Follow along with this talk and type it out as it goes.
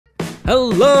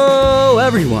Hello,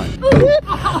 everyone!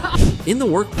 In the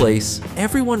workplace,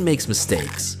 everyone makes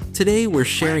mistakes. Today, we're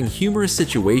sharing humorous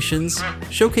situations,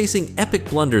 showcasing epic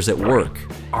blunders at work.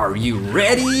 Are you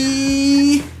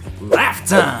ready? Laugh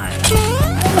time!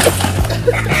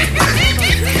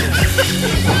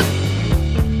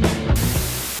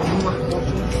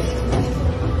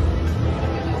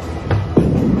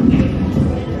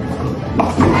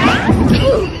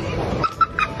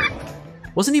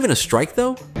 Wasn't even a strike,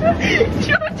 though? You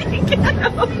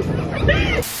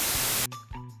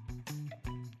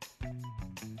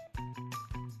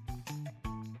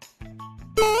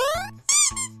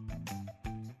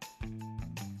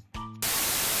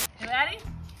ready?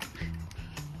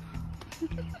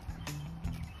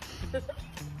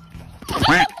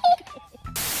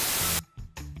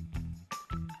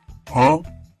 Huh?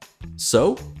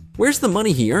 So, where's the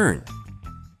money he earned?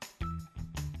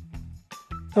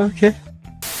 Okay.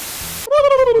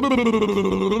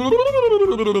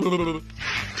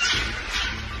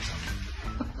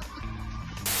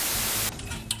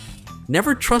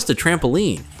 Never trust a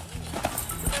trampoline.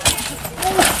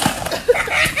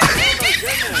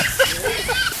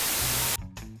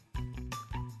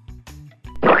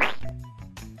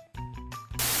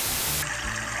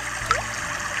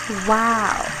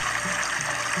 Wow.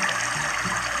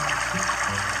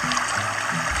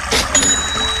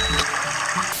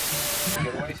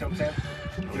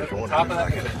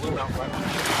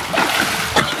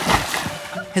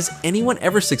 Has anyone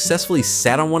ever successfully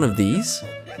sat on one of these?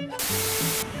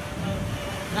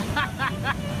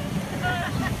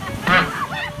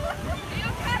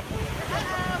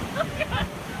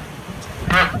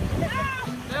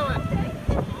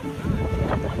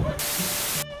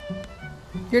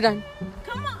 You're done.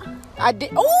 Come on. I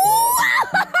did. Oh!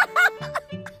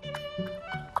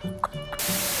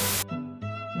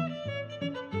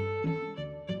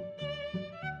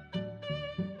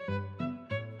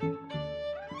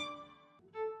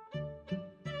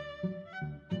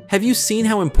 Have you seen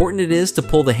how important it is to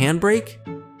pull the handbrake?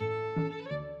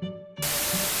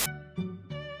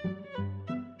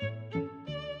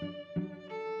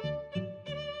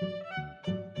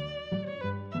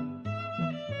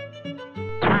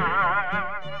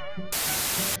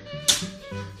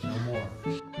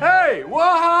 Hey,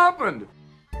 what happened?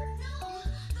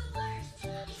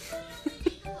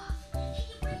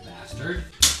 Bastard.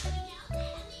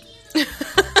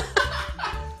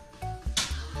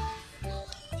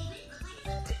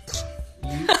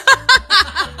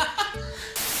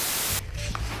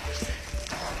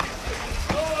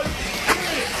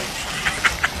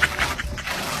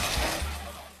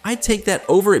 I'd take that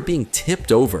over it being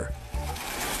tipped over.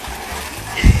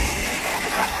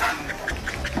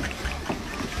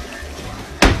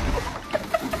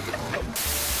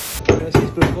 This is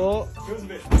before.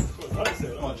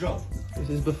 This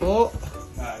is before.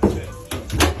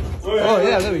 Oh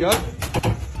yeah, there we go.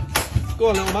 Go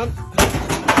on, little man.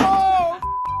 Oh,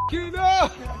 you know.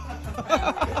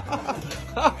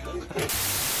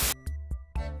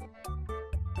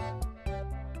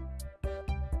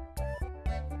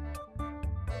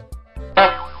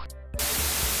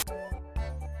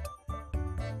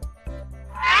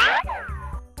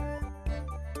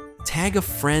 Tag a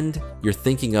friend you're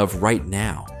thinking of right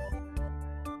now.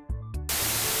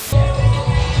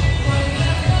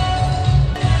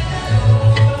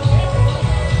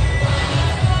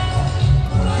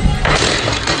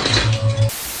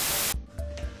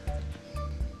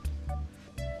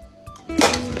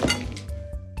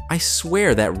 I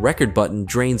swear that record button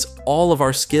drains all of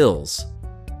our skills.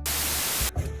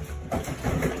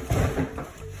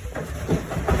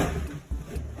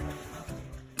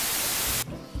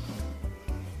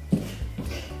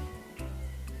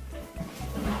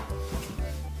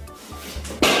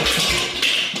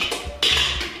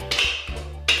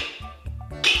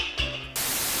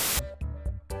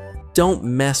 Don't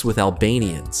mess with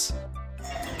Albanians.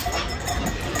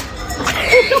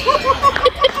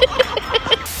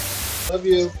 Love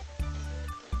you.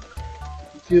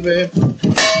 You, babe.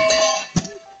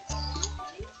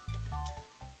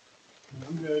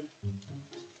 I'm good.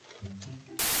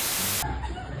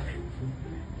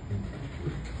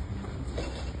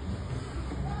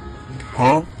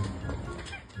 Huh?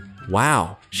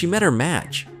 Wow, she met her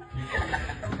match.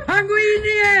 Hungry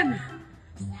Indian!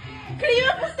 Kan du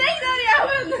göra på steg där,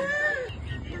 jäveln?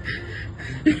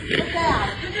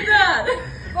 Där!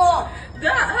 Var? Där,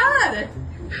 här!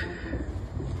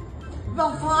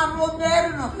 Vad fan, var är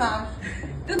du någonstans?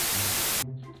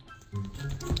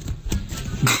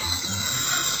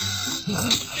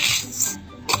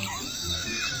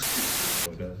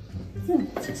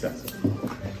 Success.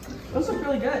 Och så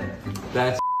really good.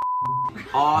 That's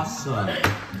awesome.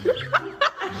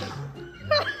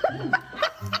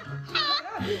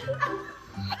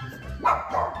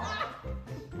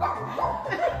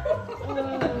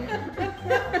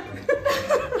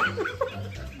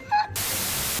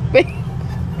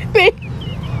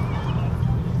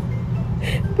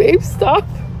 Babe, stop.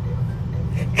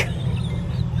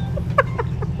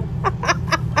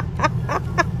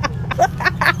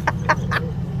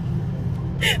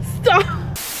 Stop.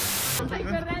 Stai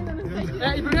correndo, non stai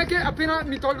girando. Il problema è che appena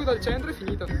mi tolgo dal centro è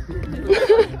finita.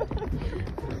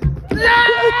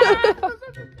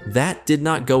 That did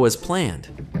not go as planned.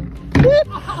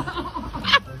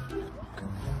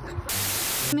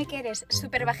 Me que eres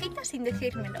súper bajita sin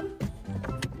decírmelo.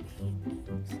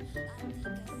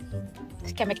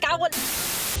 Es que me cago en...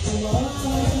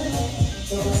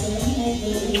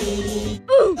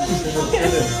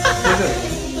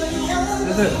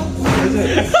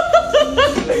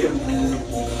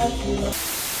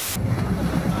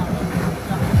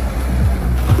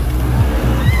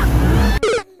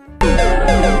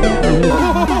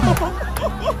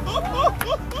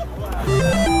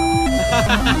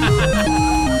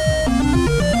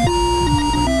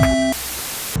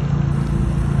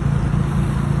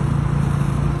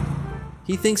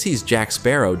 He thinks he's Jack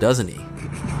Sparrow, doesn't he?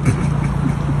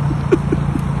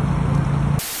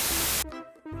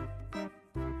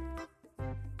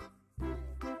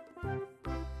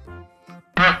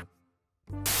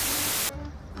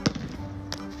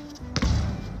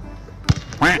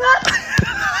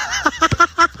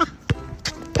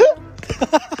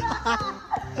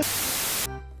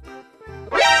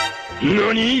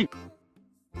 NANI?!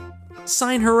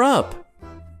 Sign her up!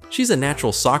 She's a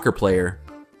natural soccer player.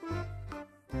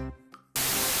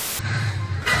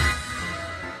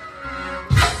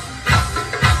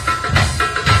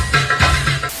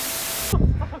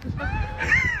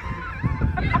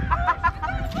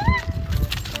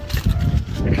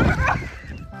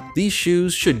 These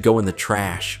shoes should go in the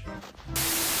trash.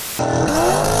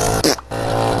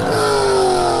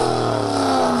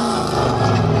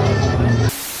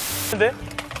 네,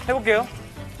 해볼게요.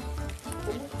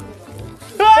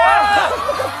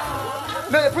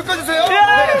 네, 불 꺼주세요.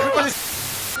 네, 불 꺼주세요.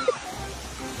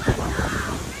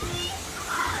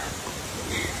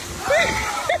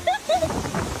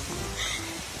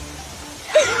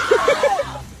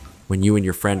 When you and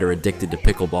your friend are addicted to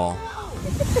pickleball.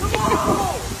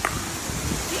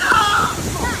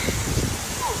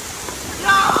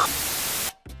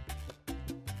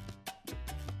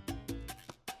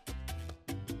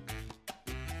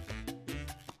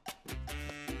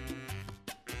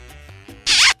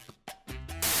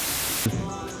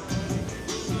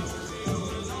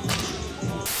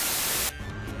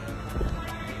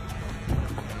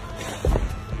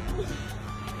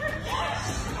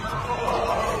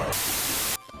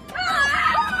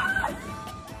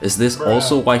 Is this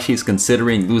also why she's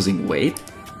considering losing weight?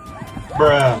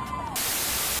 Bruh.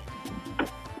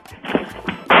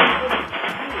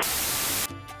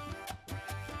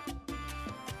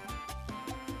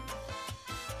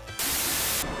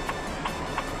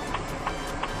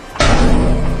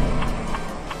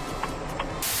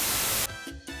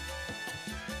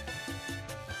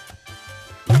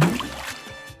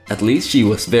 At least she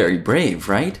was very brave,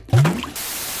 right?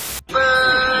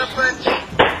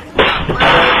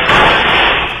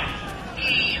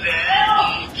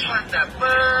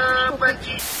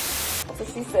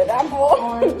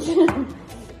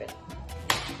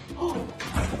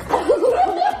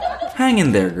 Hang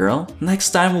in there, girl. Next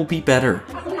time will be better.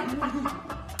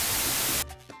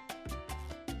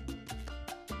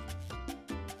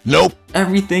 Nope.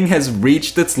 Everything has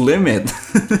reached its limit.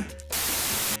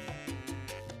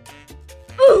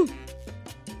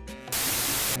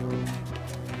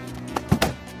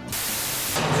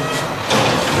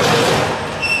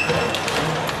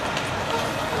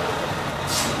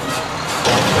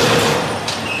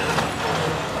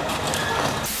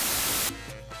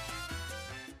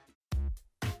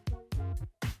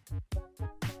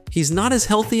 He's not as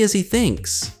healthy as he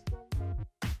thinks.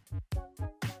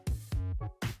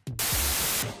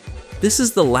 This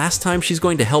is the last time she's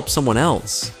going to help someone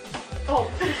else.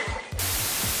 Oh.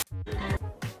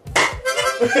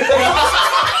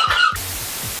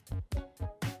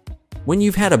 When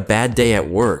you've had a bad day at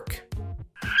work.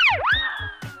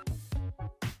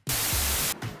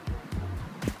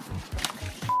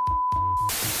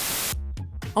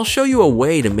 I'll show you a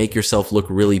way to make yourself look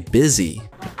really busy.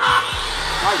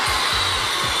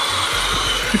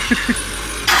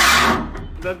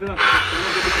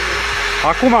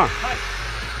 아쿠마.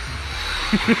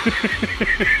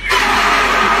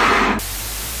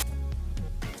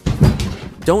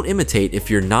 Don't imitate if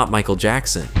you're not Michael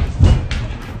Jackson.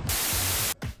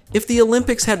 If the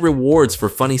Olympics had rewards for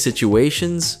funny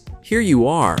situations, here you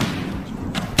are.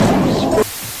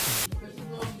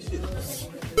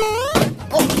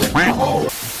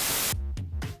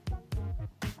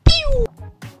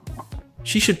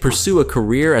 She should pursue a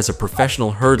career as a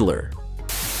professional hurdler.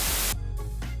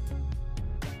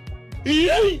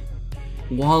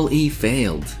 Wall-E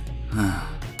failed.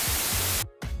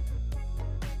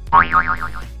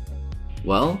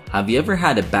 Well, have you ever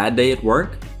had a bad day at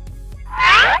work?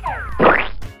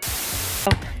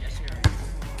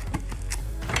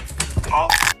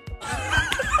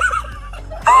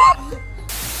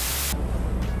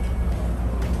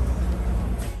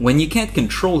 When you can't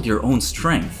control your own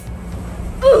strength.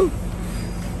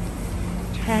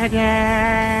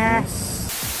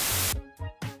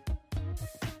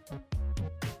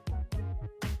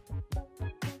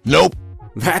 Nope.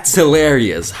 That's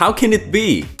hilarious. How can it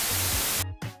be?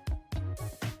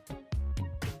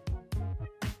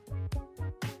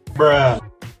 Bruh.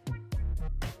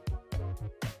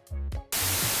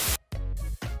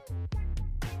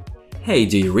 Hey,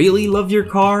 do you really love your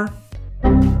car?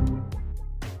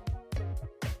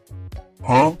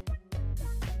 Huh?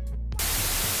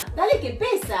 Dale que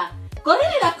pesa.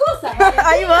 Correle la cosa.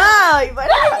 Ahí va, ahí va.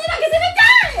 ¡Valentina, que se me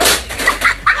cae!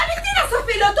 ¡Valentina, sos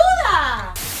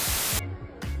pelotuda!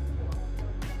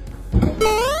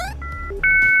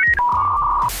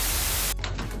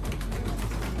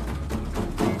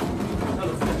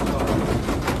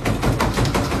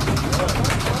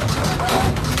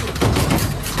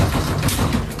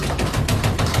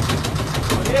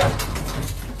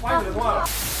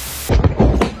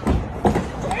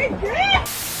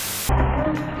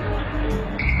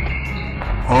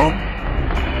 Huh?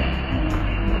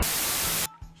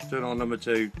 Stood on number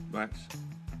 2, Max.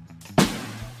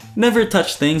 Never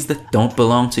touch things that don't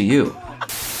belong to you.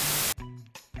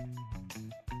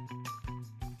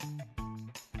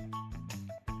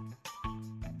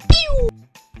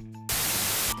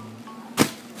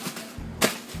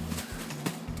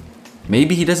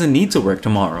 Maybe he doesn't need to work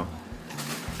tomorrow.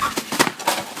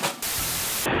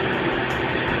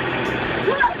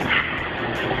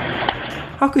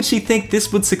 How could she think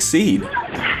this would succeed?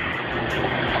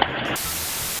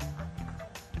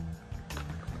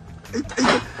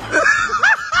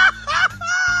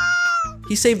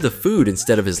 He saved the food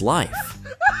instead of his life.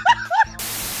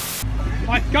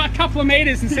 I've got a couple of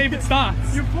meters and see if it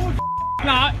starts. You poor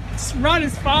Nah, just run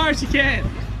as far as you can.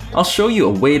 I'll show you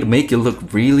a way to make you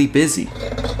look really busy.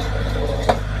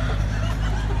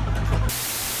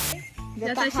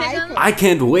 I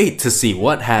can't wait to see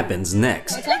what happens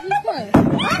next.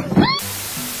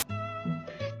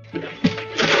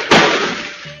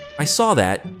 I saw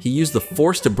that. He used the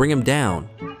force to bring him down.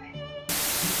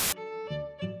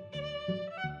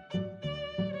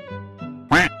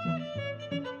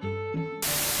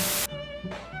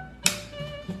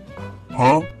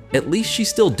 Huh? At least she's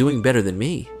still doing better than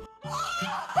me.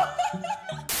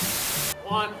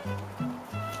 One.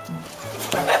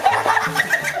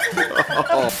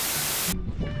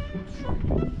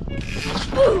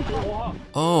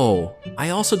 Oh, I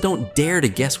also don't dare to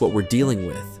guess what we're dealing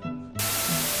with.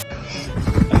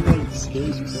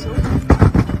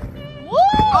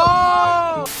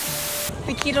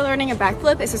 The key to learning a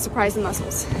backflip is to surprise the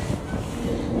muscles.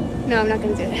 No, I'm not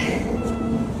gonna do it.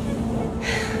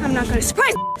 I'm not gonna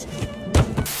surprise.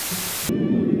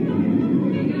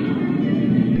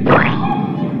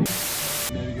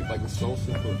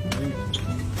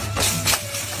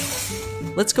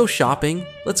 Let's go shopping.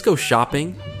 Let's go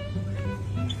shopping.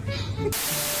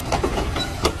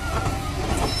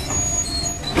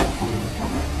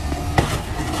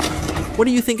 What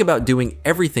do you think about doing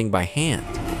everything by hand?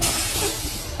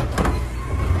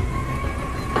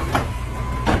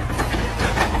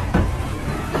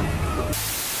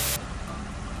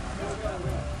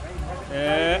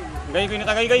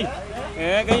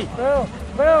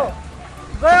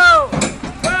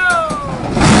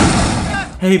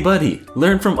 Hey buddy,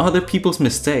 learn from other people's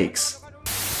mistakes.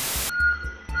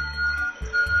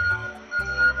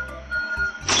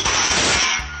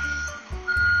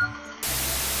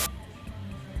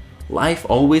 Life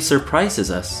always surprises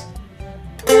us.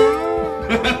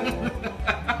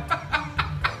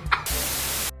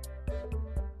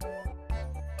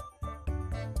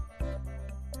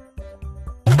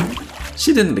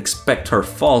 She didn't expect her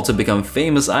fall to become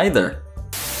famous either.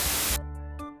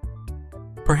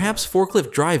 Perhaps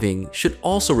forklift driving should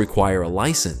also require a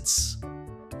license.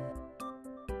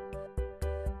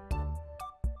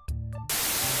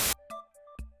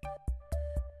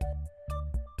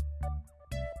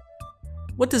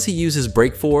 What does he use his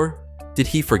brake for? Did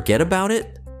he forget about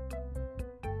it?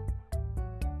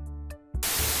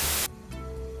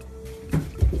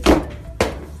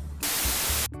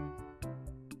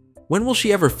 When will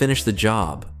she ever finish the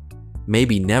job?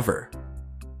 Maybe never.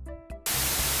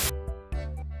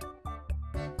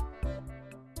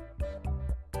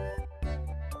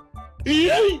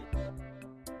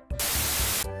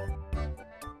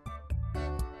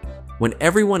 When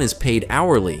everyone is paid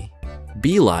hourly,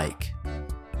 be like,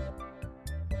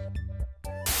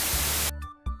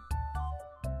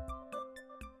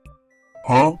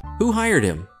 Huh? who hired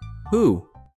him? Who?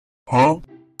 Huh?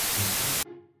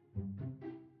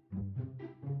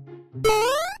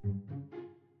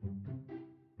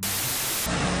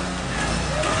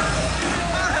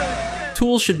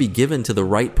 Tools should be given to the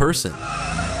right person.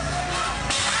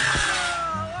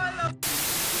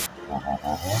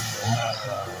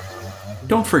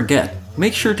 Don't forget,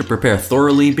 make sure to prepare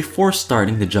thoroughly before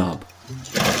starting the job.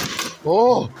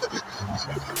 Oh!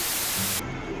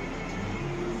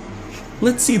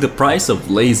 Let's see the price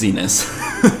of laziness.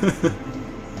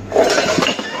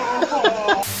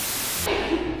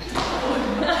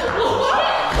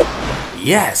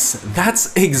 Yes,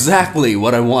 that's exactly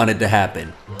what I wanted to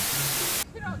happen.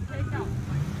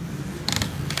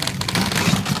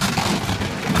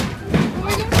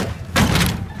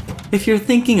 If you're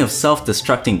thinking of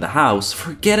self-destructing the house,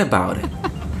 forget about it.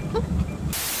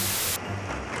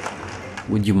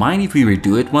 Would you mind if we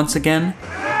redo it once again?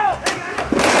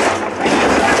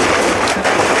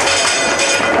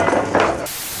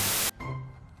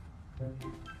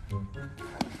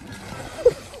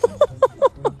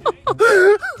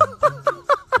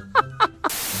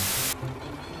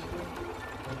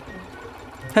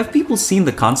 Have people seen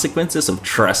the consequences of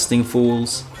trusting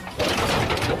fools?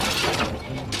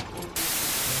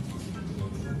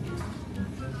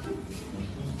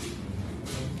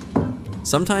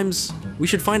 Sometimes we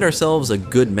should find ourselves a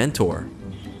good mentor.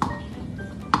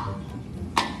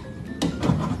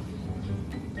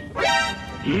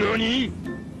 NANI?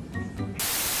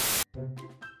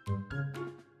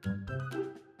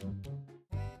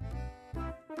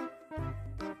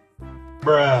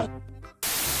 Bruh.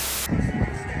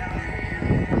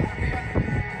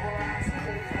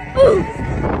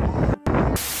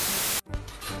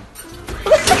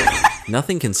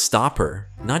 Nothing can stop her,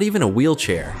 not even a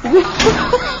wheelchair.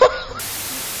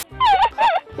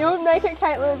 You would make it,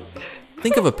 Caitlin.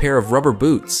 Think of a pair of rubber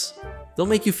boots. They'll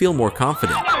make you feel more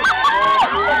confident.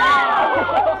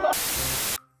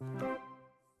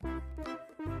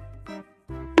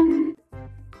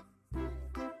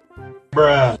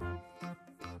 Bruh.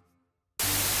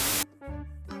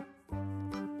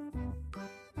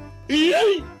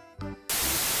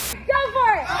 Go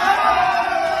for it!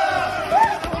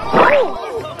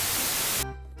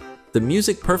 The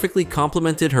music perfectly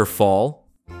complemented her fall.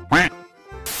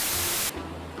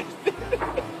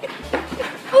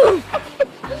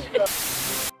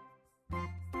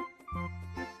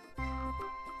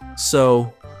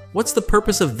 So, what's the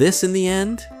purpose of this in the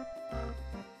end?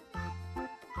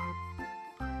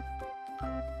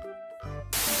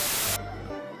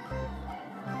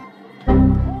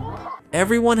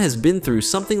 Everyone has been through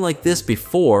something like this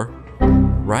before,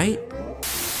 right?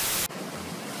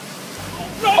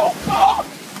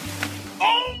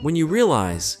 When you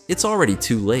realize it's already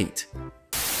too late.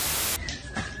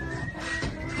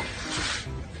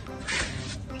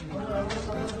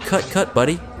 Cut,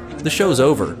 buddy. The show's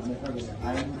over.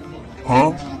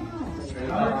 Huh?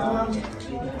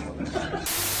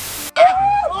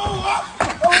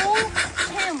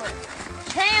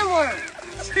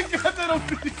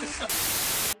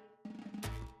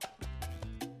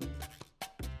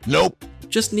 Nope.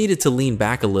 Just needed to lean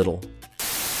back a little.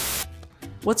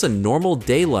 What's a normal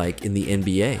day like in the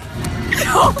NBA?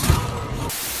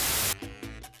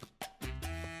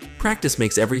 Practice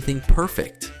makes everything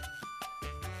perfect.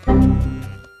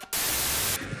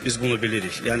 Biz bunu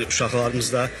bilirik. Yani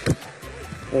uşaqlarımızda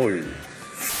oy.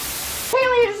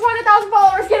 Caitlin, you just won 1,000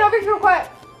 followers. Get over here quick.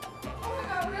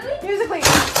 Musically.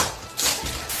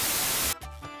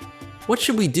 What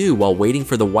should we do while waiting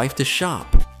for the wife to shop?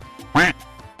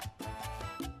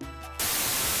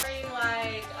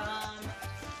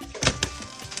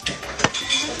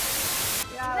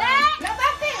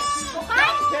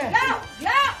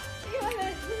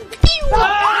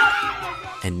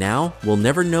 And now, we'll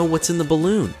never know what's in the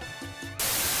balloon.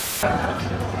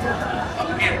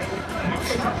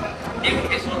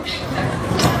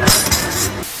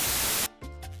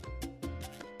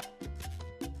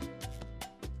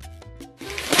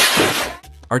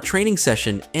 Our training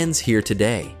session ends here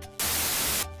today.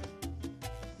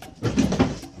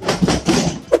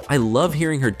 I love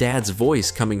hearing her dad's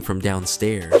voice coming from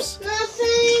downstairs.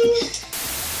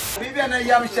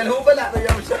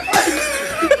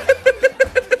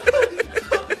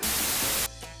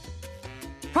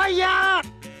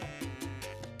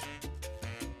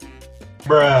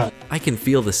 Bruh. I can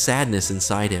feel the sadness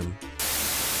inside him.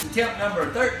 Tip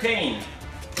number 13.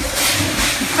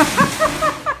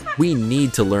 We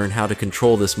need to learn how to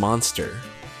control this monster.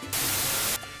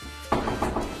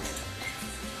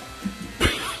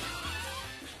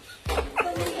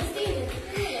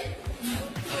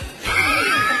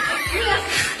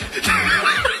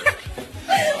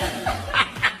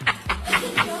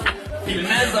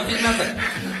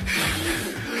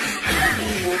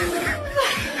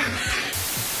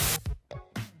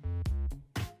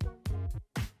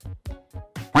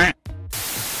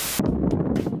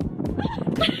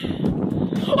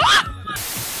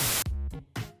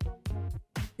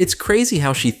 It's crazy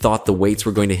how she thought the weights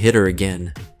were going to hit her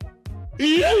again.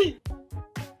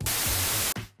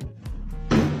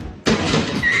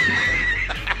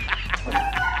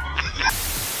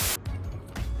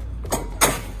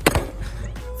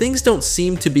 Things don't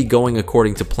seem to be going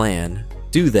according to plan,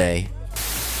 do they?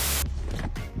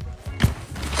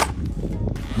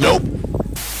 Nope.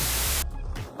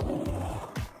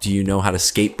 Do you know how to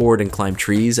skateboard and climb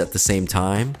trees at the same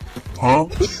time? Huh?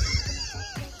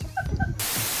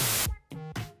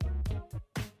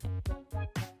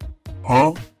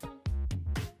 Huh?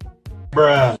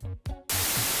 Bruh.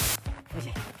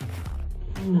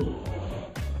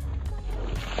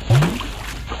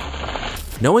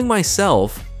 Knowing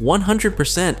myself,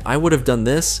 100% I would have done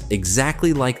this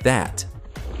exactly like that.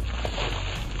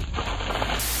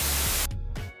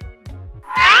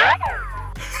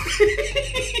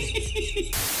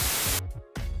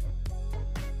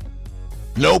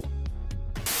 Nope.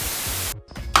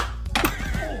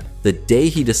 The day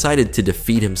he decided to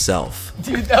defeat himself.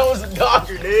 Dude, that was a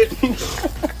doctor, dude.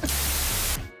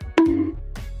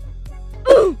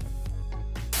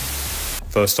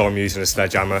 First time using a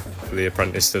sledgehammer for the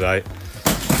apprentice today.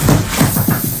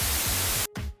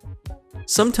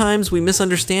 Sometimes we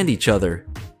misunderstand each other.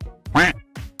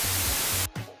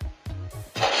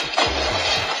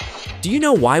 Do you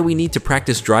know why we need to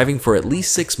practice driving for at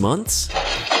least 6 months?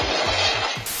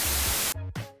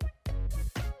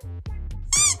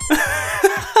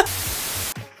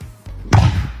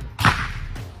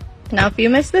 Now if you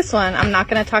miss this one, I'm not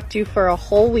going to talk to you for a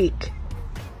whole week.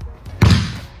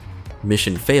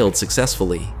 Mission failed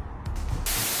successfully.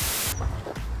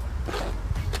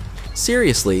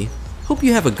 Seriously, hope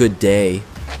you have a good day.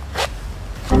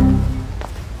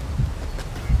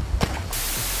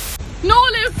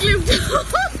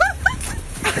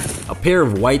 A pair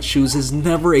of white shoes is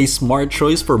never a smart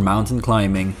choice for mountain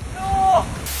climbing.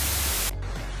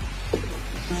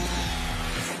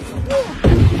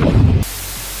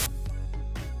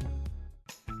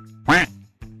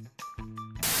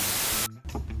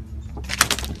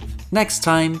 Next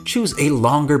time, choose a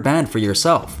longer band for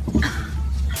yourself.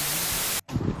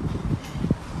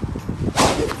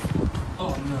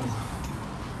 Oh no.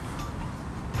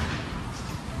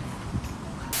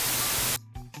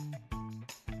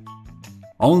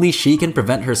 Only she can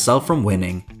prevent herself from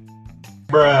winning.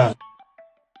 Bruh.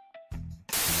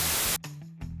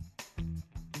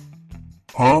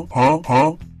 Huh? Huh?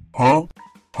 Huh? Huh?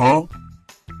 Huh?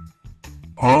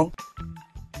 Huh?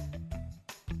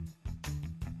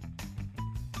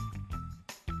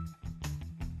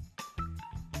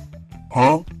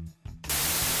 Huh?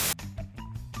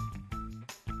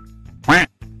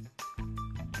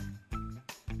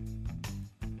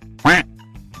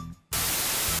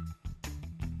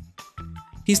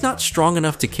 He's not strong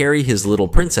enough to carry his little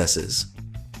princesses.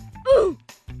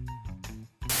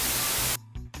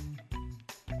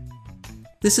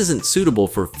 This isn't suitable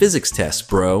for physics tests,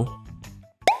 bro.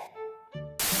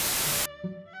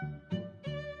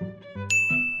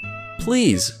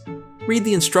 Please, read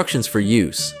the instructions for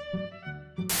use.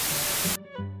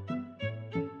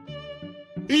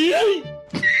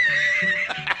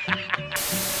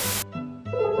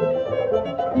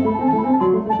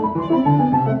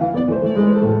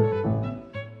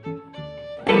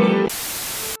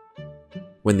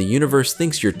 When the universe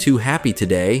thinks you're too happy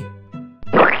today,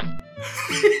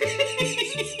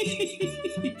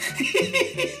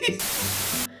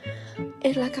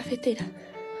 En la cafetera.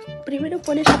 Primero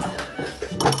pones...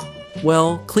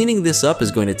 well, cleaning this up is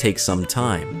going to take some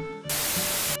time.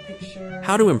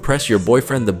 How to impress your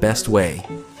boyfriend the best way.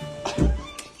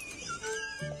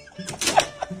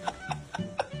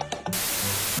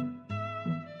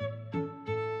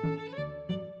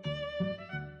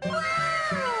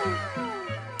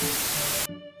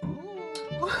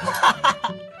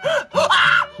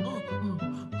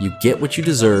 You get what you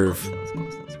deserve.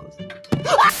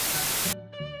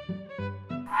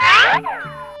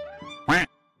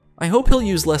 I hope he'll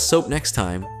use less soap next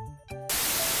time.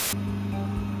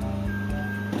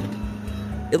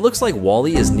 It looks like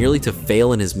Wally is nearly to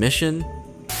fail in his mission.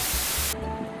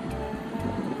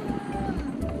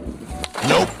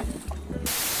 Nope.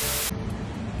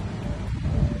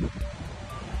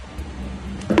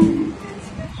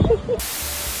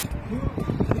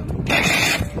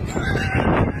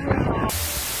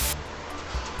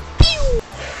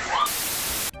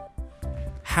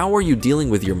 How are you dealing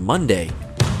with your Monday?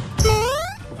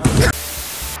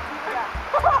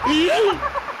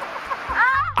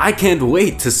 I can't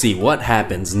wait to see what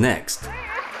happens next.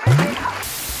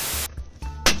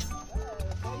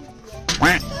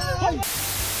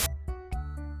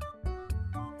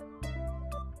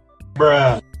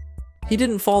 Bruh. He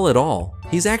didn't fall at all.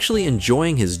 He's actually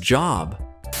enjoying his job.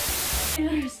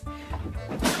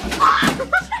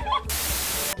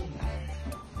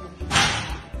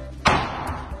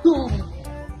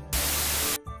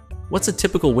 What's a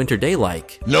typical winter day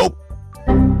like? Nope.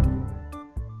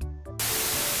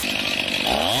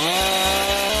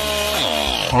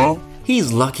 Huh?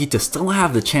 He's lucky to still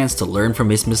have the chance to learn from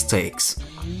his mistakes.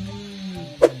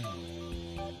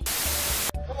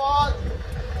 Come on.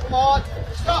 Come on.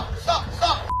 Stop. Stop.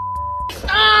 Stop.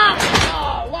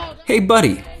 Stop. Hey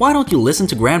buddy, why don't you listen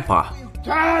to Grandpa?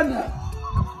 Turn.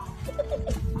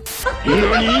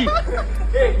 Nani?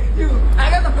 Hey, you, I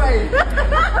got the play.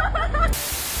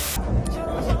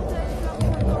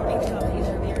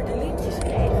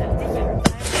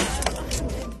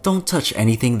 Don't touch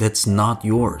anything that's not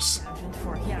yours.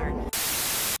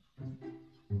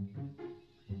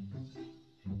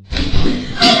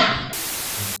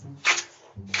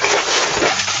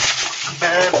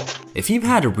 If you've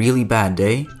had a really bad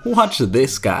day, watch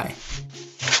this guy.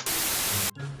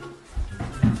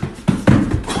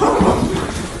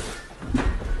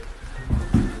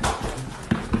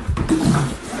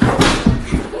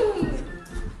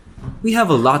 We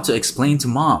have a lot to explain to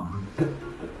Mom.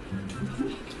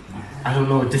 I don't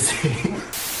know what to say.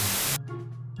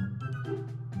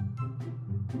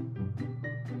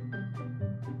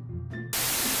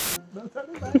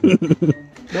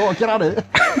 No, get out of here.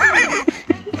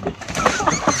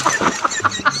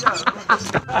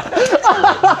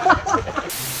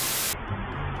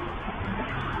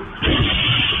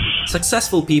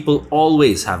 Successful people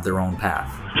always have their own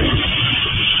path.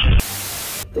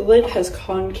 The lid has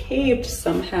concaved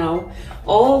somehow.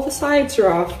 All the sides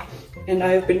are off, and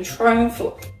I've been trying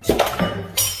for...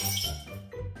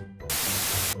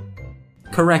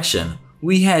 Correction,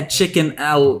 we had chicken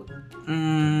al...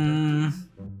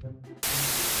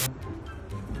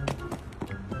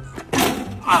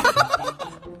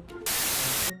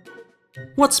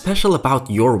 What's special about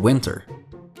your winter?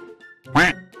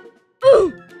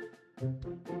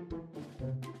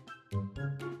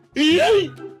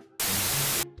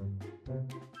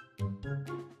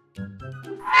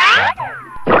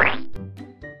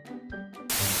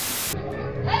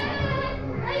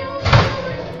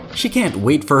 She can't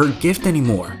wait for her gift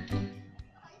anymore.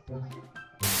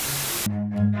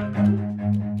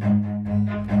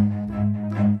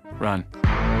 Run.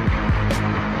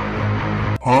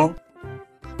 Huh?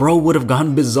 Bro would have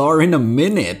gone bizarre in a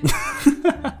minute.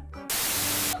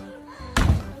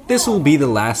 This will be the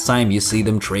last time you see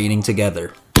them training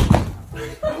together.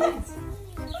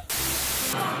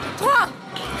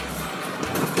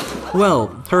 Well,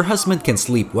 her husband can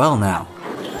sleep well now.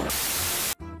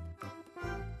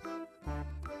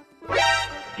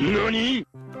 Nani?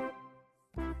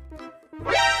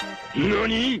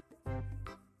 Nani?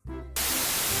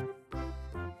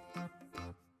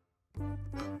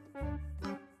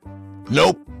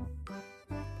 Nope.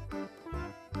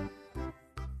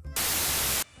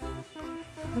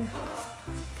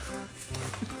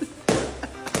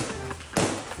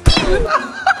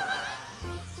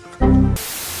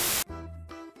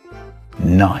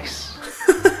 Nice.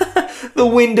 The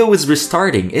window is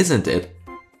restarting, isn't it?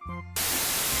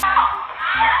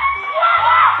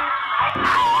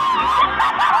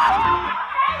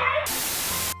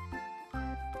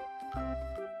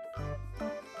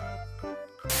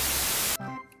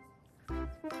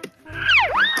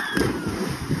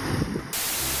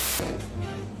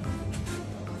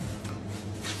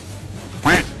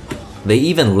 They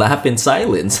even laugh in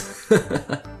silence.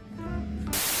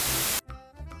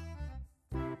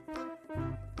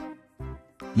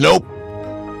 Nope.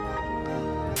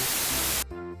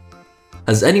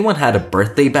 Has anyone had a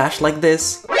birthday bash like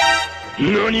this?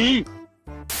 Nani? You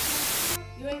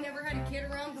ain't never had a kid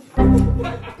around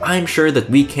before? I'm sure that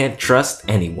we can't trust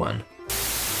anyone.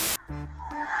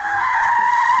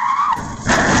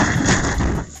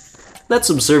 Let's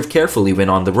observe carefully when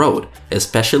on the road,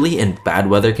 especially in bad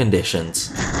weather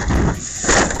conditions.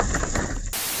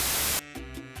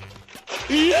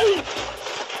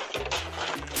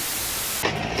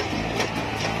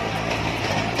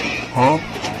 Huh?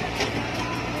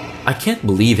 I can't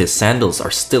believe his sandals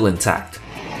are still intact.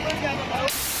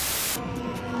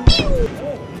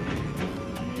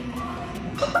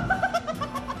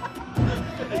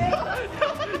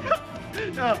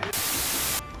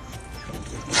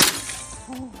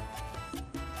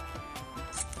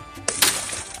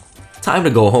 Time to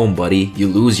go home, buddy. You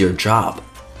lose your job.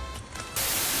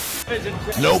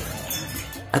 Nope.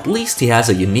 At least he has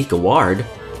a unique award.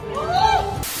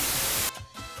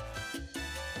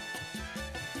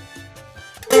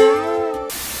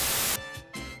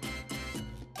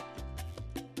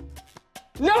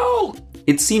 No!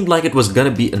 It seemed like it was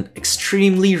gonna be an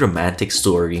extremely romantic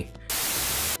story.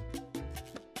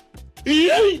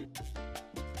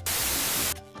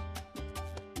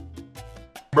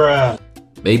 Bruh.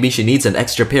 Maybe she needs an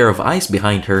extra pair of eyes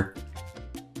behind her.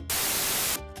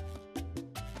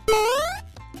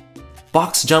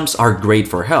 Box jumps are great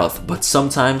for health, but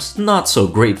sometimes not so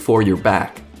great for your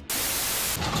back.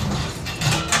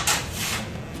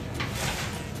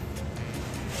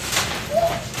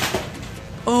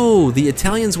 Oh, the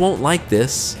Italians won't like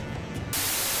this.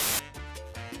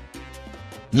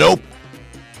 Nope.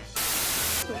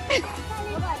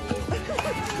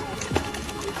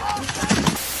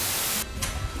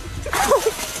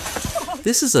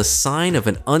 This is a sign of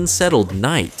an unsettled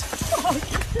night.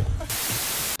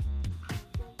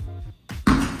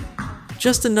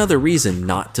 Just another reason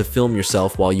not to film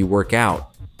yourself while you work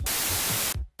out.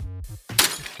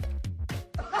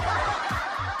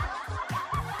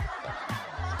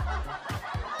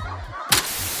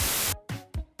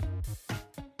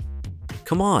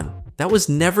 Come on, that was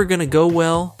never gonna go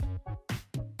well.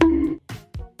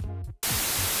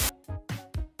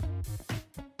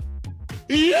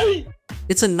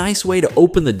 It's a nice way to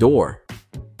open the door.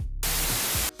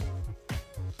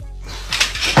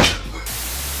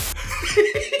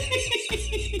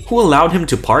 Who allowed him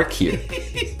to park here?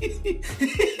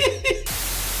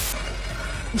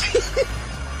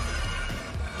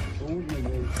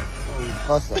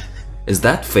 Is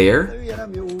that fair?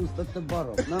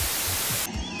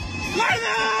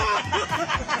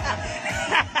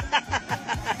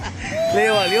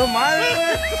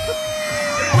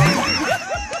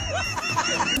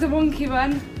 The wonky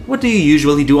one. What do you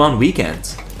usually do on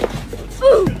weekends?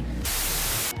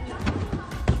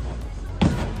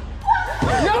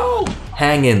 No!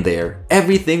 Hang in there.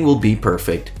 Everything will be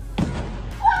perfect.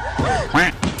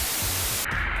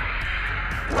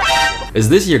 Is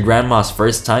this your grandma's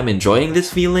first time enjoying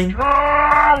this feeling?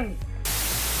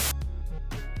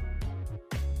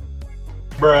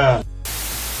 Bruh.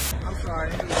 I'm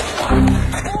sorry.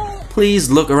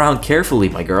 Please look around carefully,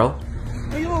 my girl.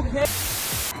 Are you okay?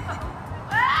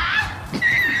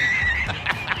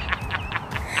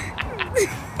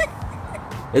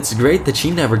 It's great that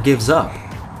she never gives up.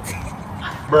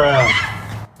 Bruh.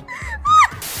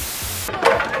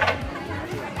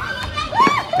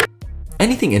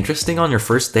 Anything interesting on your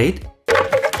first date?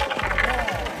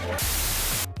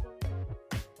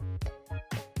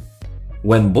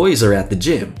 When boys are at the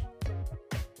gym.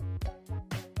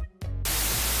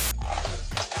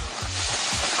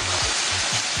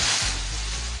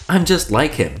 I'm just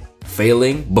like him,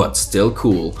 failing but still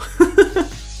cool.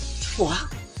 What?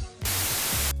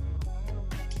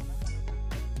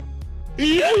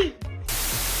 You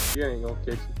ain't gonna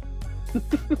catch it.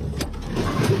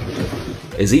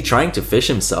 Is he trying to fish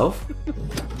himself?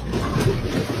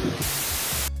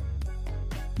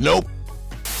 Nope.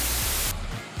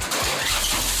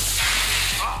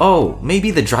 Oh,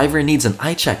 maybe the driver needs an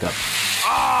eye checkup.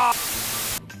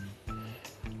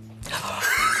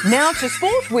 Now to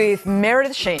sport with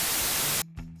Meredith Sheen.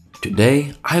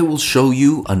 Today, I will show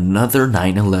you another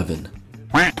 9/11.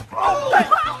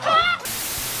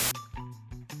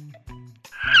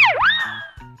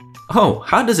 Oh,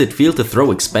 how does it feel to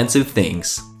throw expensive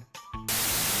things?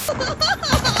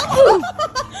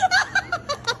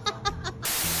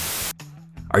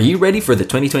 Are you ready for the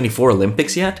 2024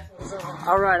 Olympics yet?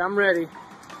 Alright, I'm ready.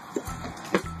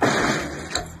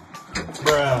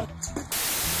 Bruh.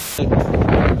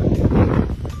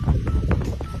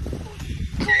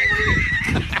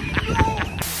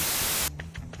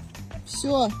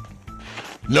 Sure.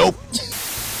 Nope.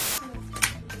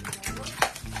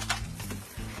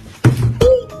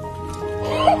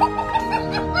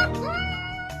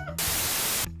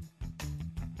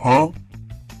 Huh?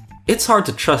 It's hard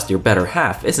to trust your better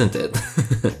half, isn't it?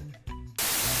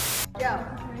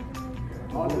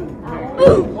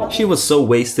 She was so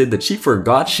wasted that she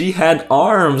forgot she had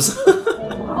arms.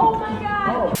 Oh my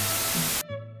god!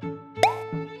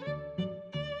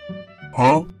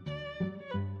 Huh?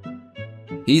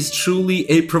 He's truly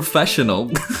a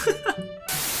professional.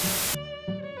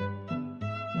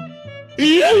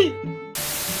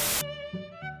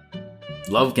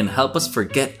 Love can help us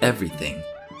forget everything.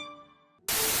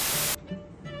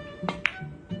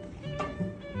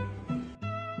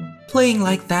 Playing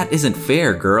like that isn't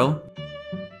fair, girl.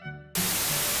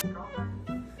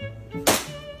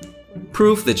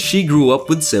 Proof that she grew up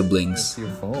with siblings. Your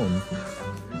phone.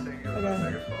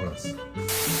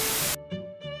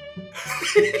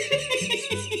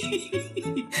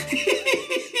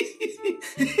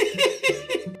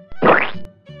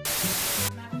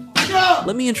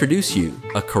 Let me introduce you,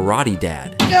 a karate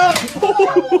dad.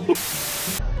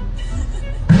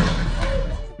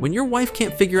 When your wife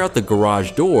can't figure out the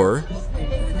garage door,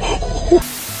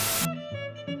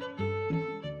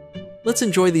 let's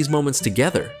enjoy these moments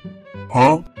together.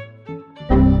 Huh?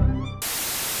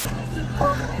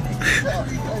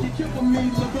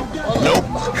 Nope.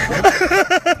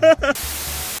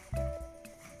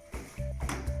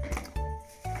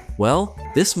 Well,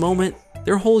 this moment,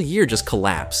 their whole year just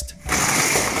collapsed.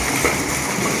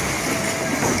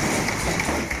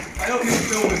 I hope you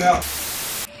filmed it out.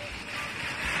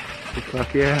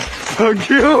 Fuck yeah. Fuck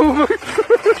you.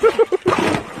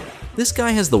 This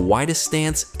guy has the widest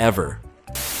stance ever.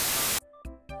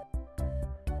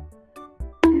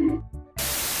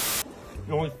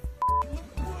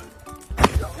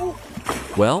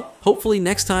 Well, hopefully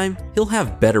next time he'll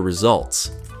have better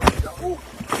results.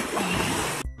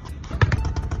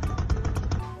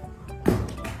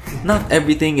 Not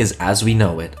everything is as we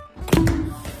know it.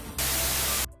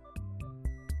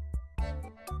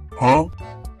 Huh?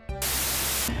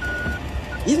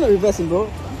 He's not reversing, bro.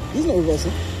 He's not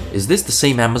reversing. Is this the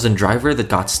same Amazon driver that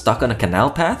got stuck on a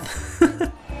canal path?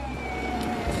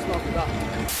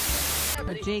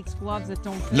 Jake's gloves that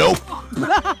don't fit. Nope.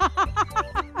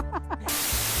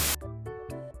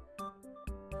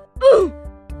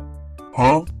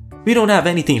 Huh? We don't have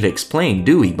anything to explain,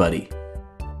 do we, buddy?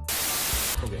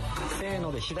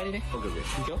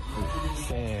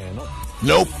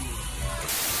 Nope.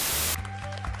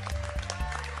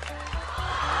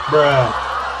 Bruh.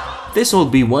 This will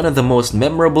be one of the most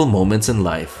memorable moments in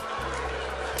life.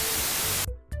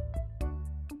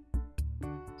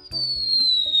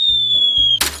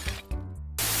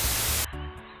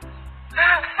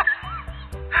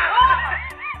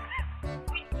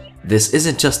 This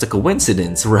isn't just a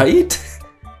coincidence, right?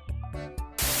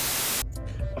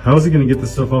 How is he gonna get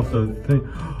this stuff off the thing?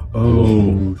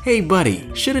 Oh. Hey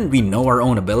buddy, shouldn't we know our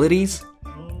own abilities?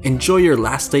 Enjoy your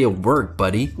last day of work,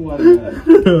 buddy. What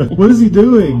is he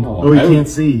doing? Oh, he can't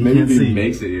see. He can't see.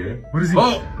 Makes it here. What is he?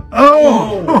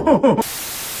 Oh!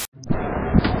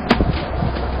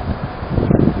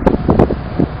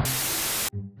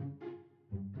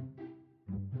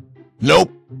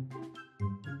 Nope.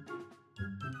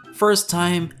 First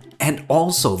time, and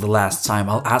also the last time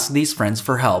I'll ask these friends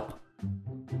for help.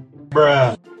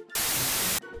 Bruh.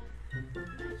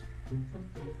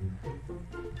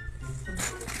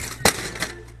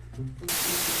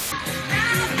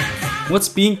 What's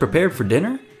being prepared for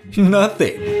dinner?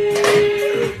 Nothing.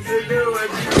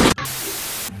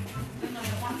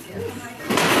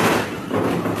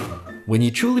 When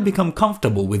you truly become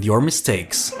comfortable with your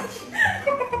mistakes.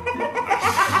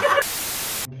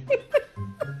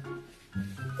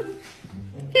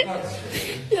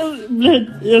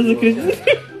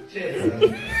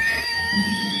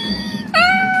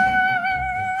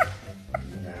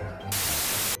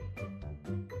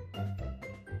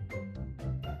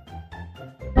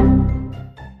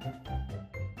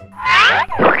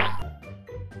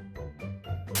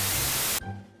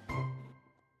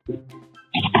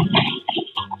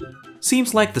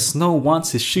 Seems like the snow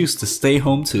wants his shoes to stay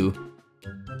home too.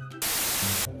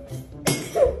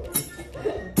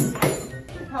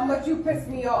 How much you piss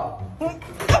me off?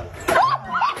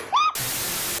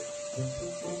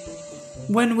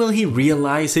 When will he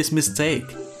realize his mistake?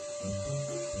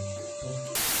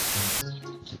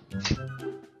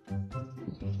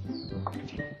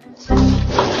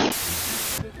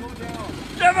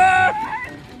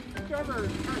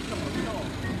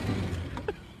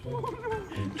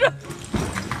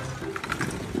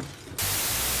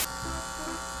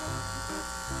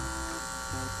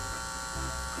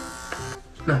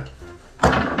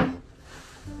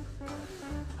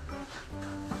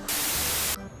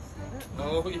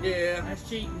 Oh yeah. That's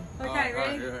cheating. Okay,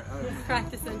 ready?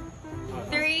 Practicing.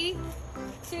 3,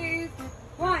 2,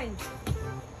 1.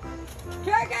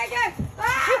 Go, go, go!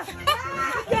 Ah!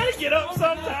 Ah! You gotta get up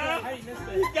sometime.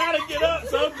 You gotta get up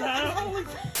sometime.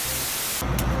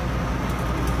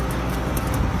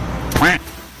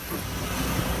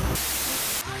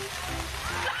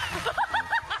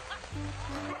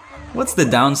 What's the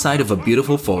downside of a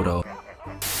beautiful photo?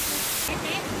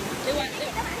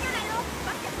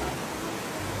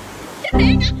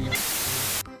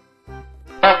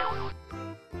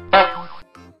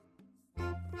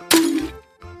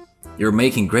 You're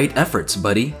making great efforts,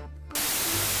 buddy.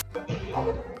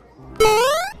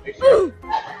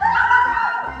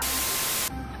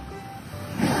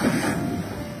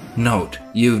 Note,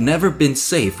 you've never been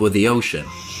safe with the ocean.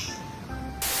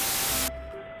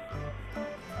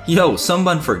 Yo,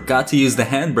 someone forgot to use the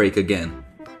handbrake again.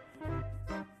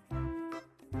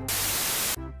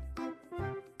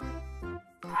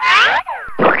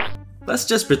 Let's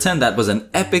just pretend that was an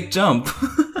epic jump.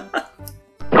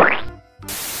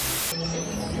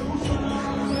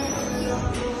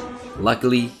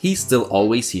 Luckily, he's still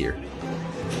always here.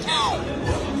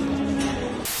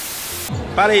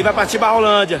 Para aí, vai partir pra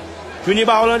Rolândia. Juninho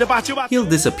pra Rolândia partiu. He'll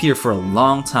disappear for a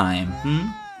long time,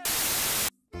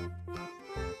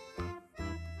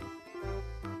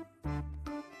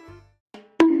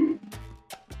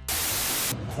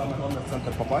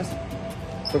 Попасть?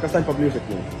 Только стань поближе к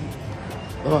нему.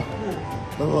 Давай.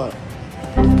 Давай.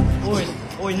 Ой,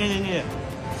 ой, не-не-не.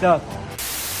 Сейчас.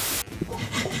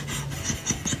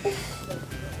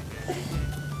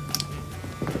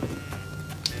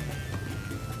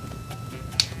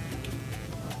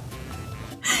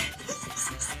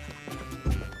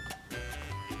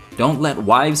 Don't let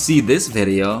wives see this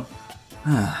video.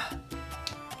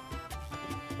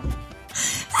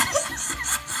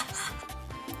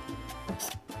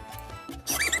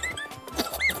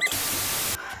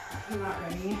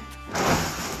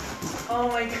 Oh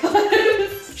my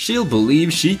god. She'll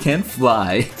believe she can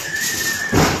fly.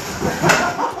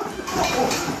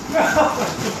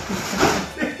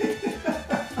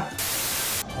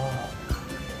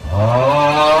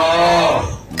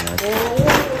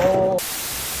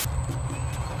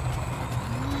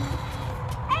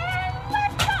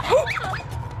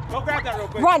 Go grab that real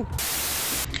quick. Run!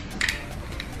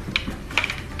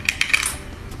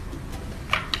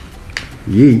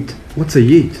 Yeet? What's a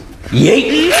yeet?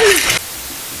 Yeet!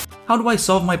 How do I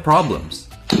solve my problems?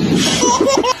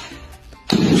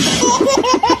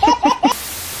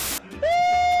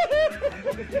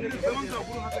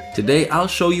 Today, I'll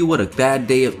show you what a bad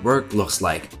day at work looks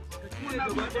like.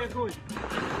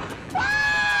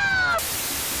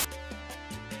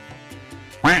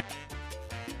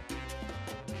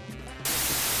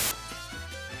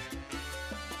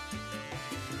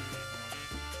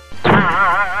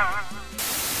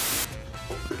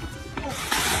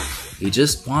 He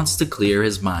just wants to clear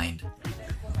his mind.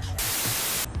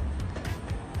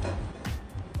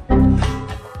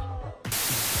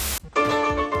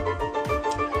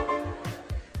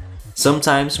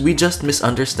 Sometimes we just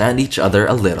misunderstand each other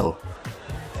a little.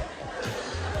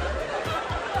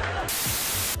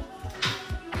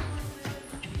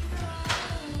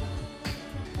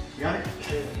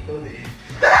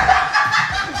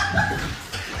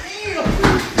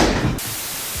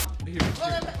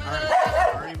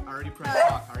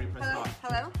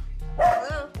 Hello?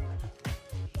 Hello?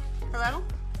 Hello?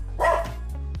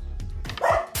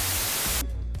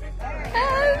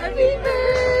 Happy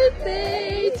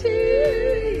birthday to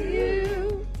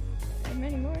you! And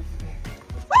many more.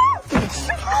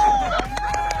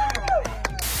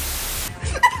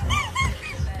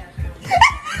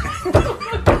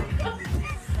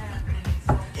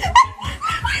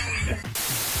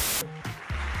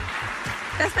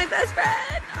 That's my best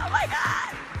friend! Oh my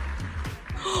god!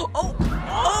 Oh! Oh!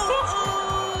 Oh!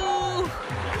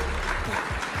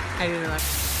 I didn't know.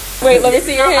 Wait, let me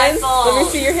see your hands. Let me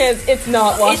see your hands. It's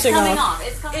not washing off.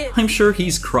 It's coming off. I'm sure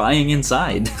he's crying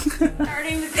inside.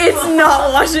 It's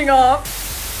not washing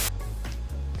off.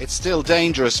 It's still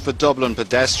dangerous for Dublin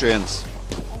pedestrians.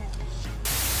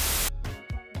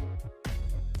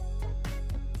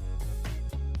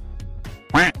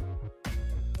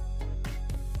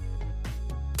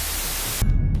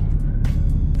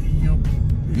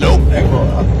 Nope.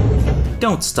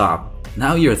 Don't stop.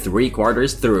 Now you're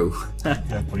 3/4 through.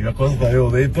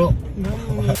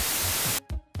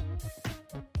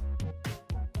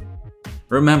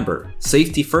 Remember,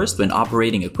 safety first when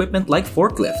operating equipment like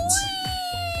forklifts.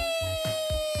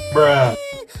 Bruh.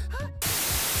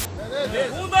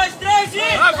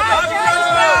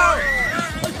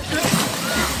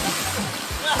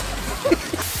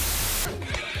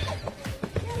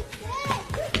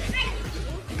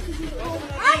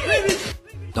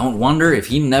 Don't wonder if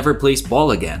he never plays ball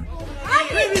again.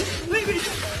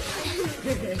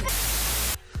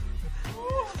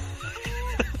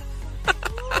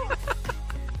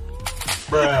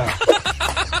 Bruh.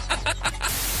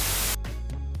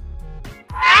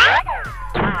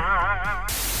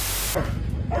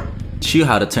 Teach you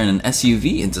how to turn an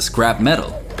SUV into scrap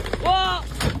metal.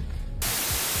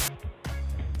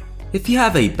 If you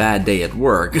have a bad day at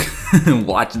work,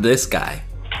 watch this guy.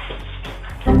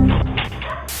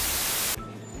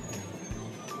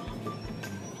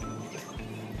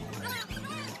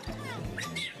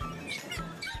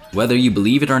 Whether you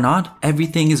believe it or not,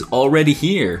 everything is already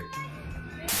here.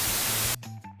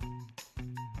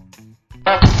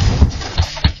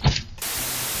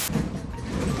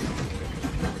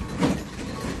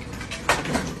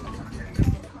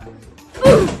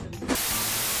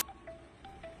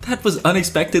 That was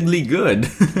unexpectedly good.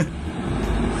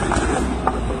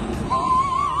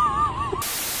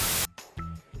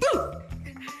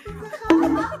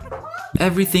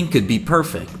 Everything could be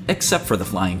perfect, except for the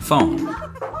flying phone.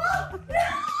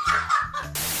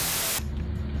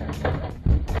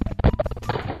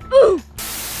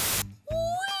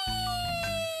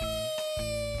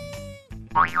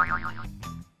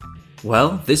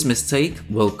 Well, this mistake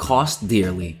will cost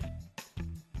dearly.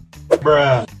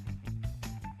 Bruh.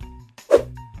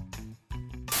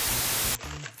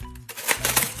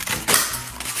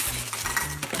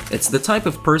 It's the type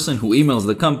of person who emails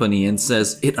the company and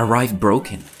says it arrived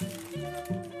broken.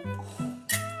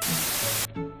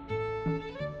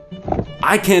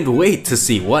 I can't wait to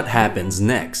see what happens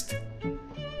next.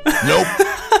 Nope.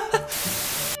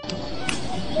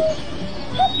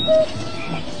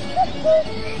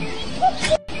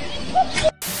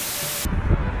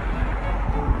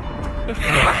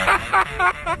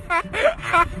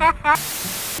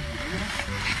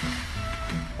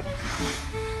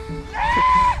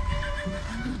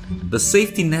 The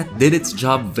safety net did its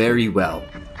job very well.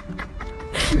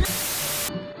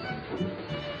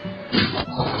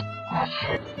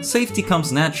 Safety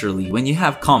comes naturally when you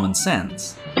have common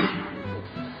sense.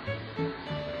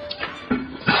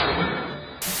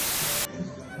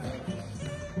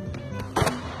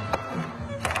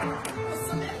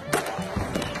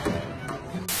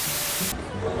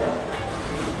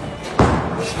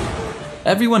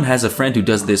 Everyone has a friend who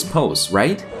does this pose,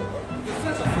 right?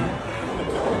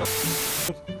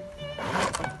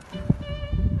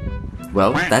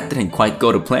 Well, that didn't quite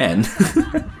go to plan.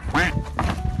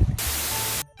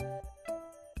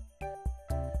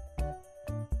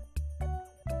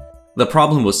 The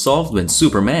problem was solved when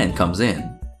Superman comes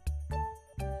in.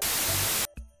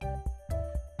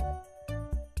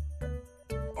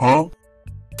 Huh?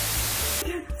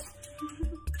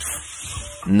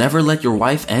 Never let your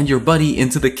wife and your buddy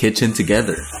into the kitchen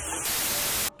together.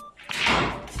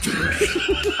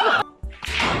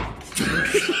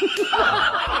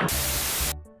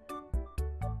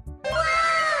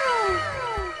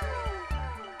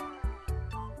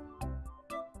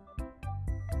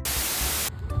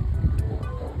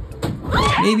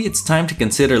 Maybe it's time to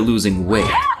consider losing weight.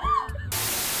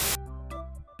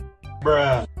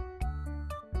 Bruh.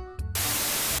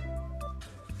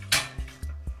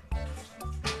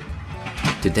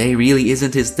 Today really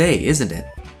isn't his day, isn't it?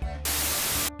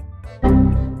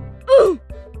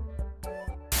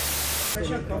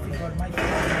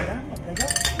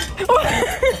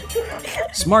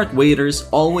 Smart waiters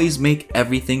always make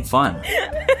everything fun.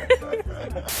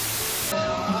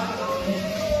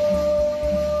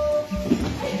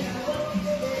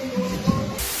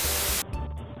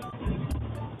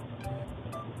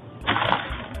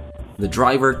 The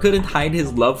driver couldn't hide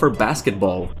his love for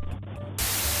basketball.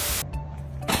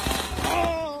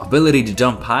 Ability to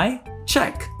jump high?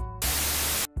 Check.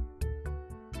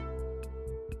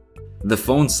 The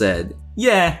phone said,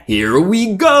 "Yeah, here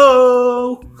we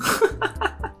go!"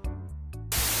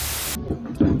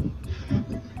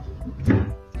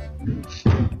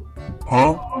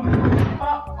 Huh? Oh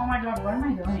my god, what am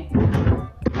I doing?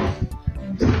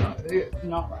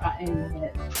 Not in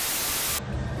it.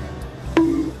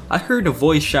 I heard a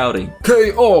voice shouting,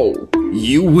 "KO!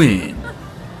 You win!"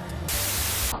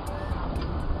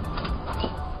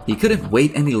 He couldn't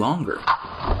wait any longer.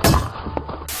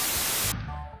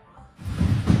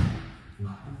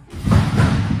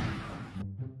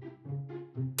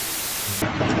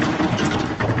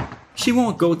 She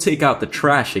won't go take out the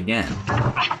trash again.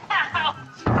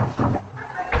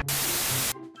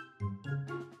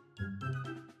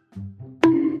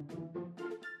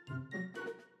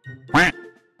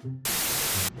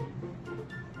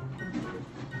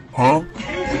 Huh?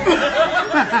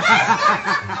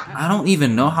 I don't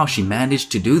even know how she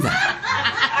managed to do that.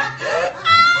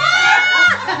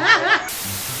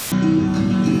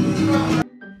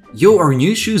 Yo, are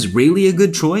new shoes really a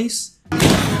good choice?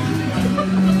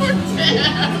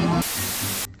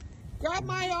 Grab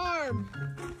my arm!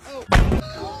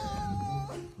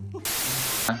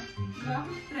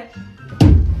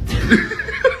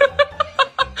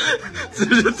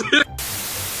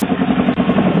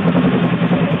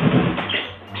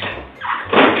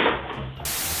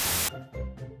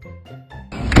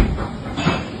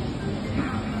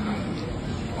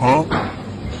 Huh?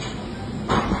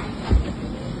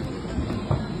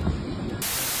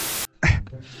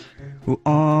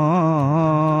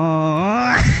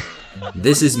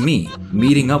 This is me,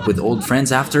 meeting up with old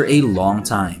friends after a long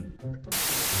time.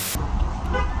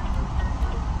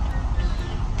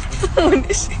 What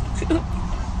is she doing?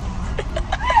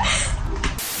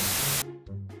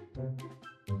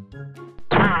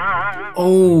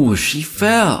 Oh, she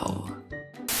fell.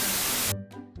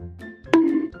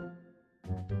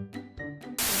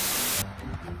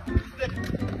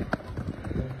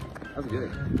 That's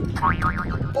good.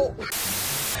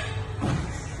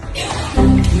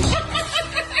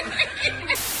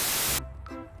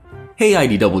 Hey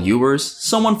IDWers,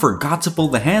 someone forgot to pull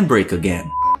the handbrake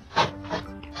again.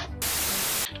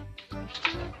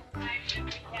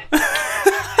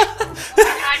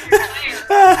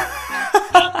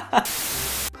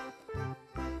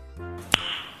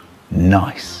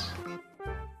 Nice.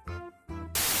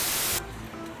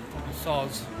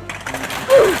 Soz.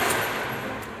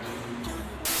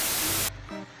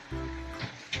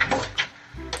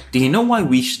 Do you know why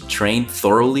we should train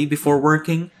thoroughly before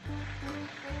working?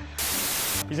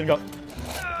 He's gonna go.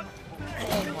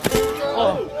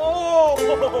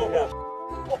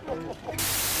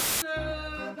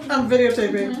 I'm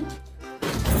videotaping.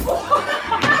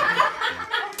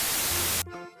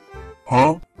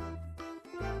 Huh?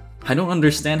 I don't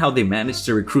understand how they managed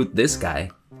to recruit this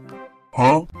guy.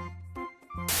 Huh?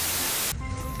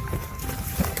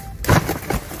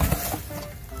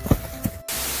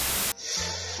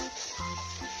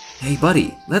 Hey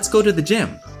buddy, let's go to the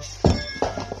gym.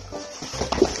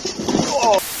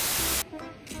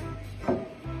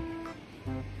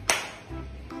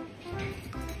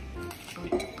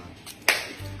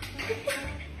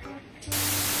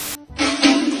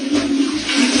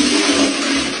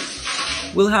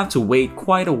 We'll have to wait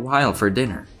quite a while for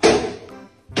dinner.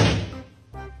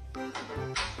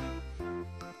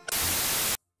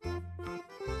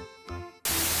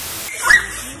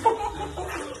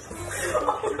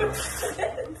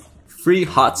 Free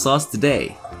hot sauce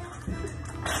today.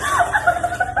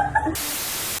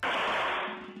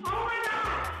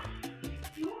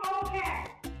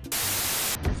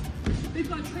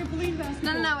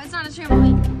 No, it's not a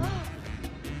trampoline.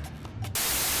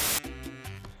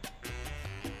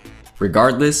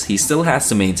 Regardless, he still has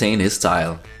to maintain his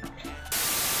style.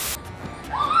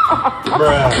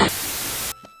 Bruh.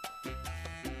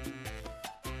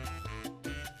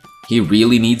 He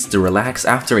really needs to relax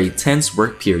after a tense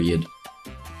work period.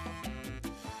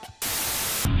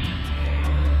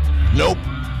 Nope.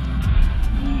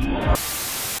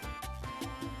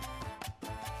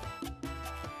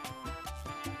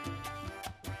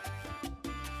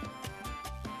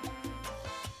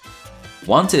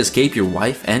 Want to escape your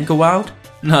wife and go out?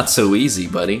 Not so easy,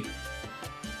 buddy.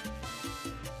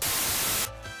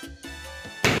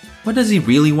 What does he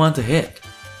really want to hit?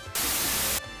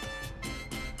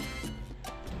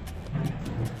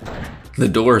 The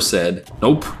door said,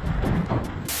 nope.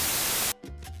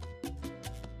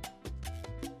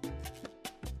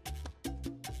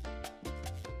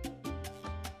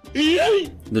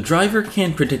 The driver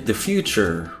can't predict the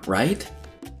future, right?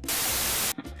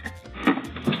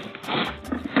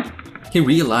 He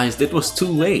realized it was too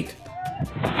late.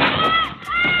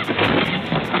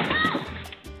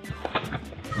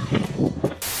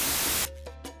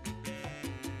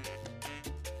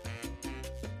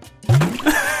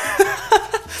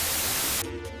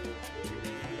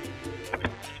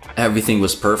 Everything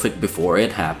was perfect before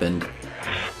it happened.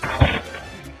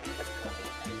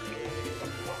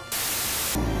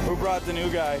 Who brought the new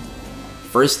guy?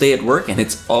 First day at work and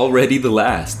it's already the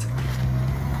last.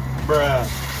 Bruh.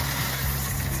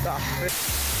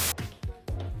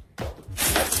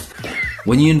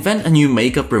 When you invent a new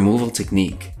makeup removal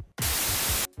technique,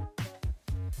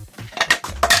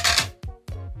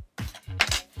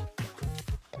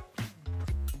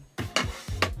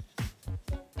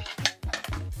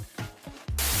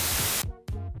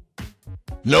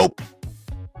 Nope.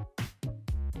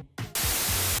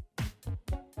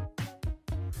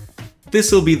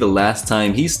 this'll be the last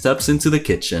time he steps into the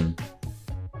kitchen.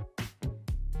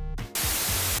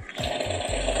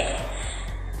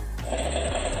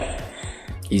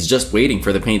 He's just waiting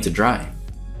for the paint to dry.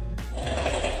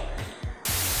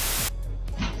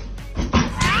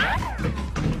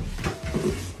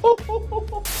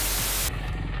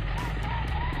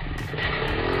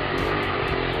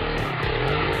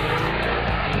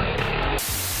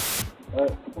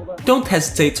 don't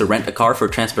hesitate to rent a car for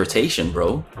transportation,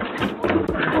 bro.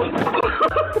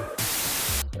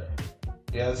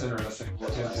 Yeah, that's interesting.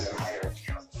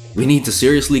 We need to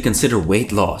seriously consider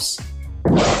weight loss.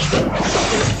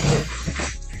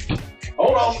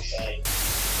 Hold on.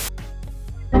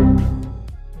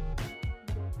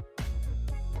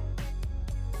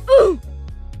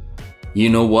 You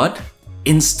know what?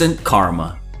 Instant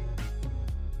karma.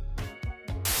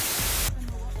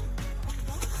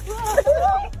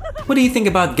 What do you think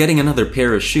about getting another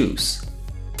pair of shoes?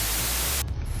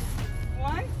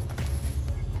 What?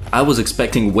 I was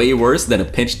expecting way worse than a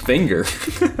pinched finger.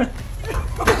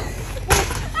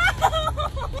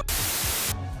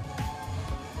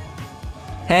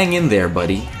 Hang in there,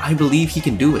 buddy. I believe he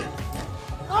can do it.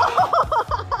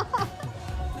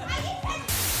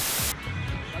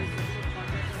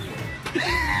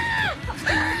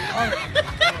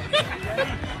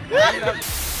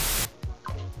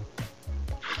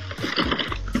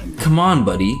 Come on,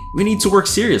 buddy. We need to work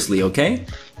seriously, okay?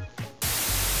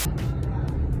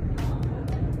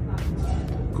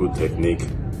 Good technique.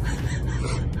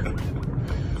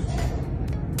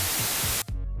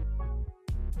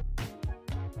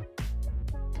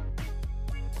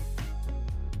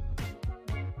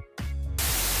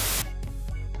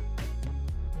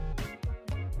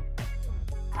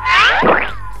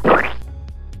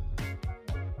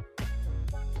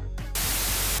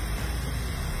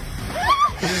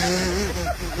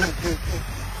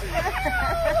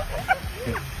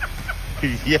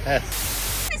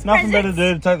 Yes. Nothing better to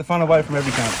do to take the fun away from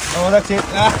every camp. Oh, that's it.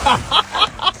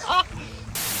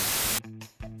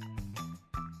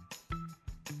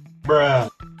 Bruh.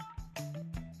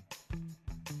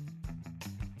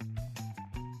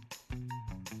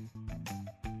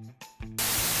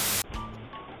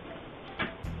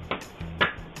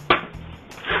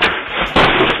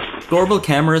 Doorbell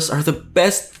cameras are the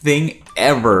best thing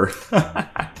ever.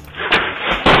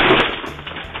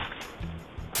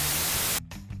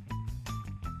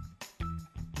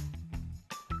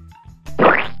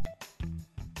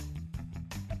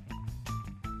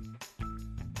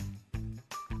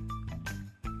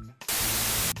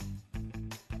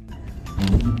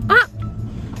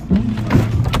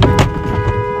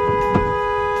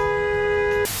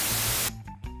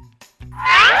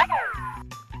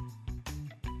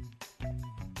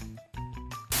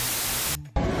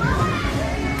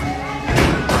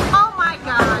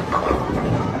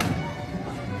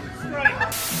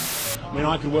 I mean,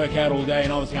 I could work out all day,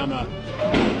 and obviously I'm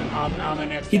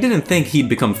an expert. He didn't think he'd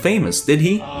become famous, did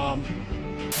he?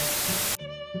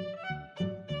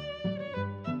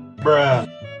 Bruh.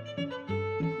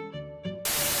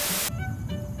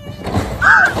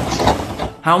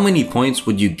 How many points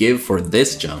would you give for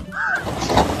this jump?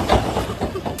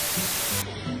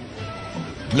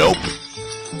 Nope.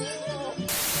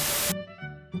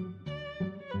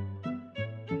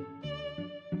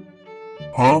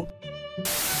 Huh?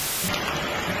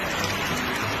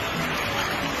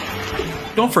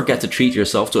 Don't forget to treat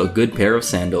yourself to a good pair of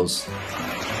sandals.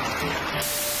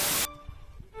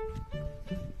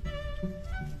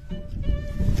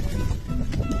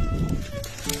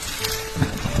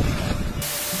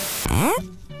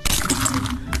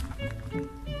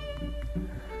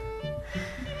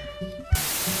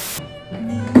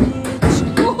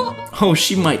 Oh,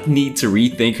 she might need to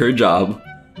rethink her job.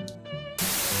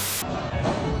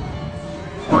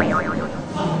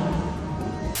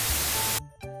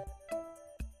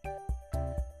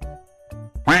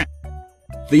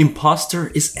 The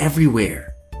imposter is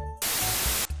everywhere.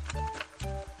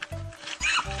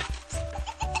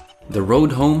 The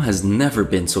road home has never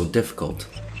been so difficult.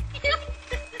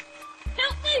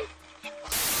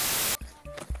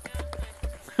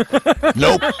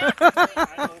 Nope.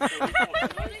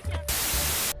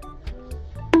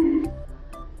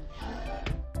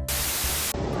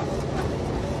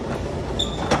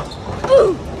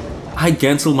 I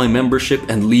cancel my membership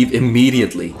and leave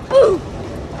immediately.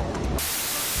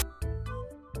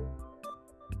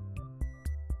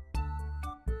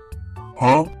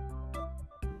 Huh?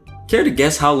 Care to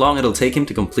guess how long it'll take him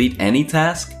to complete any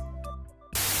task?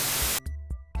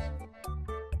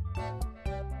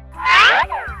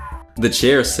 The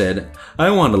chair said,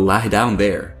 "I want to lie down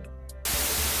there."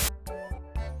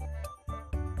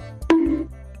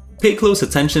 Pay close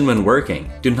attention when working.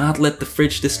 Do not let the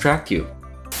fridge distract you.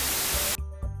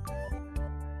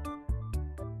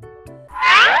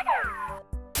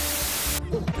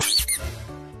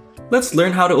 Let's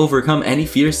learn how to overcome any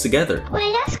fears together.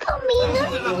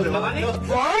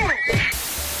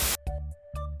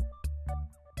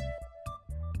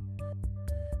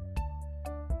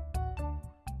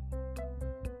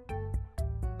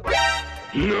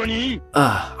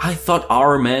 I thought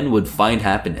our men would find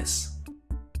happiness.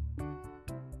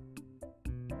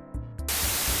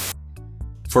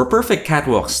 For perfect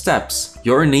catwalk steps,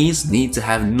 your knees need to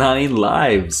have 9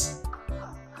 lives.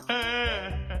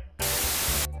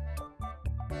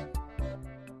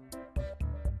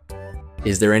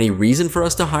 Is there any reason for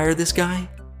us to hire this guy?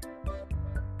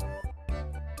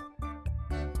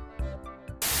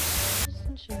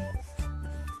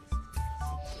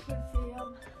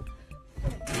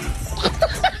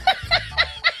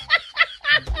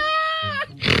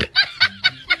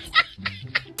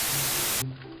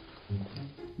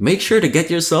 Make sure to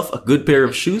get yourself a good pair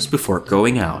of shoes before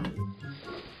going out.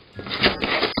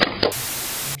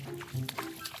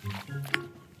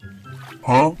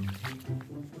 Huh?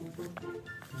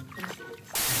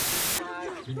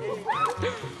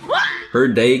 Her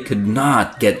day could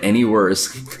not get any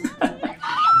worse.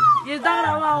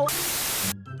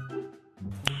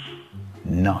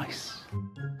 Nice.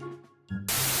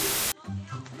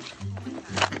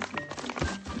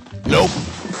 Nope.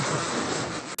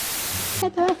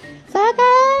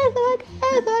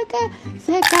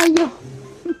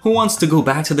 Who wants to go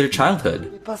back to their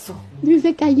childhood?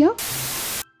 Se cayó.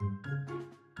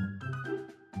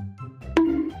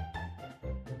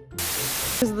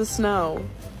 Is the snow.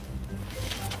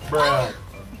 Bruh.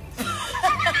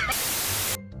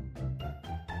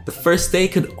 The first day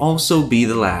could also be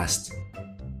the last.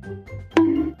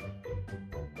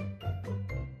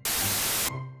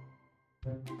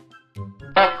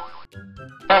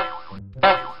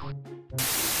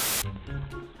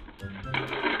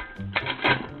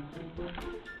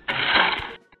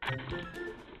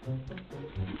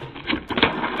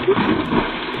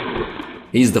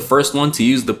 He's the first one to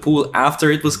use the pool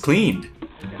after it was cleaned.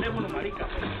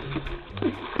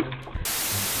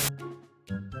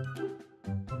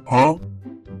 Huh?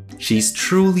 She's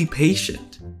truly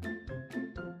patient.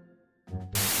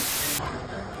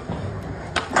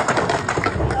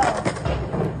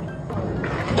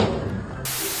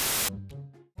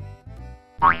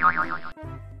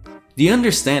 Do you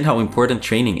understand how important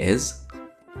training is?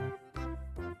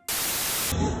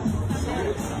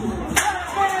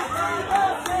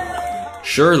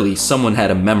 Surely someone had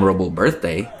a memorable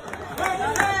birthday.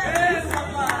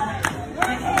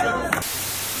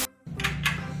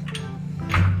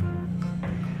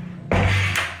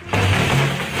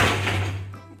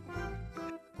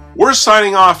 We're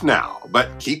signing off now,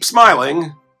 but keep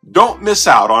smiling. Don't miss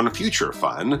out on future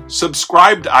fun.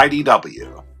 Subscribe to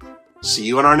IDW. See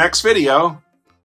you in our next video.